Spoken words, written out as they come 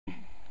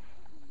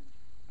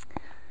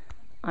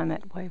I'm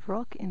at Wave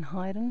Rock in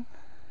Hayden.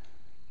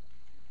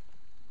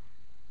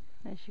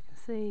 As you can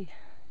see,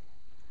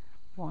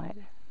 white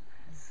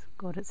has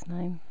got its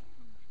name.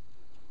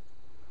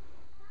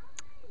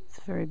 It's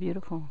very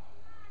beautiful,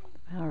 the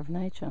power of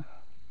nature.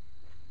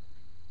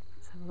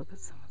 Let's have a look at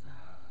some of the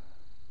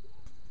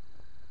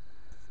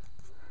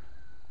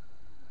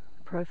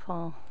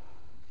profile.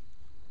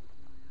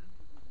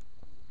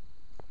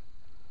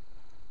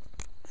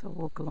 So I'll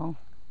walk along.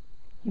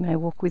 You may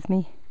walk with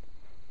me.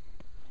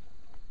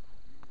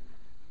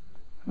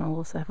 And I'll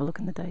also have a look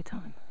in the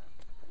daytime.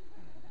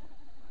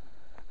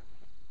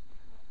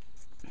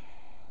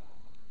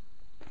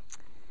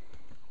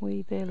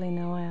 We barely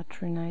know our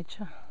true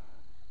nature.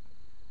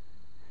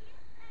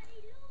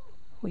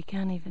 We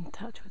can't even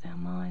touch with our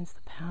minds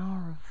the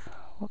power of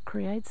what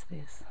creates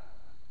this.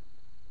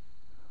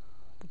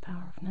 The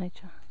power of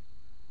nature.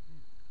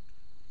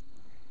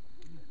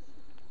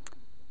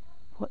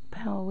 What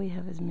power we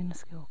have is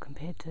minuscule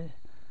compared to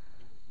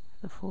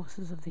the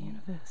forces of the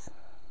universe.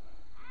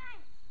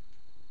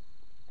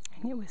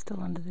 And yet we're still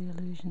under the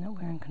illusion that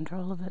we're in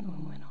control of it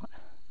when we're not.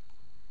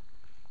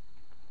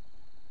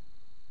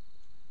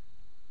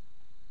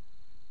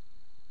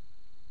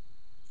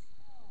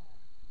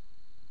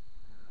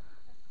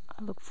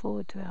 I look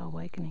forward to our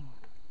awakening.